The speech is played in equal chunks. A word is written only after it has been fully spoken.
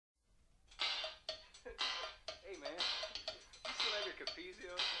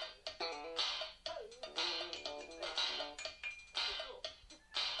Capizio.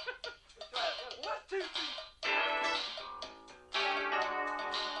 One, two, three.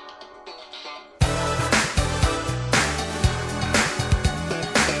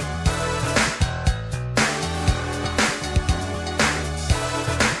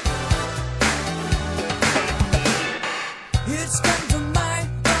 It's come to my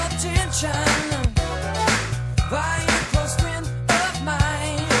attention by a close friend of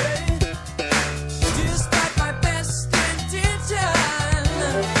mine. Despite my best intention,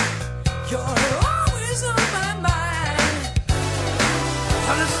 you're always on my mind.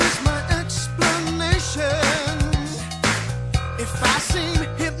 How does this my explanation? If I seem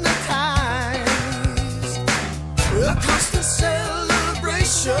hypnotized, a constant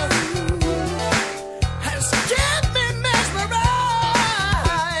celebration has kept me mesmerized.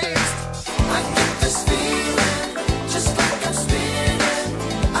 I get this feeling just like I'm spinning.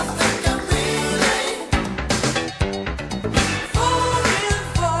 I think I'm really Falling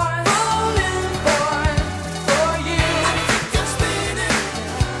for you. I think I'm spinning.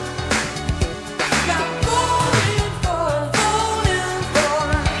 Got falling for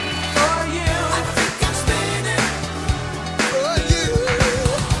you. I think I'm spinning for you.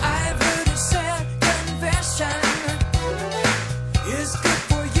 I've heard it said confession is good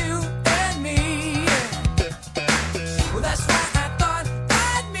for you and me. Well, that's why I thought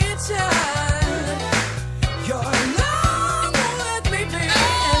I'd mention your love won't let me be.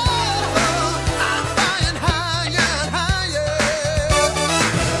 I'm flying higher and higher,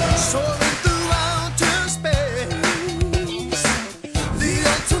 soaring through outer space. The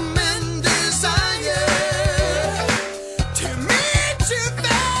ultimate desire to meet you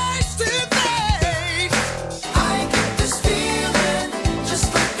face to face. I get this feeling just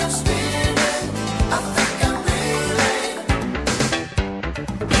like I'm spinning. I think I'm really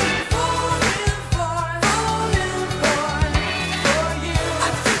Falling for you. I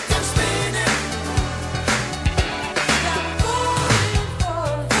think I'm spinning. Got falling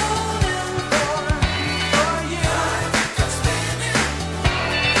for you. I'm spinning.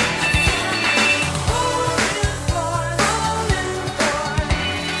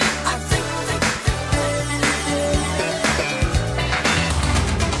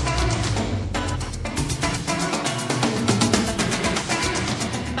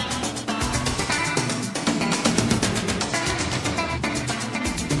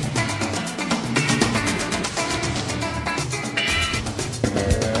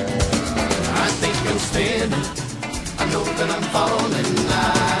 I think I'm spinning. I know that I'm falling.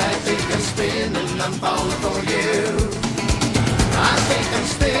 I think I'm spinning. I'm falling for you. I think I'm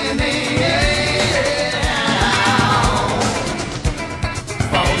spinning. Yeah.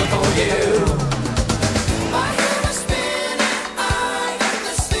 Falling for you.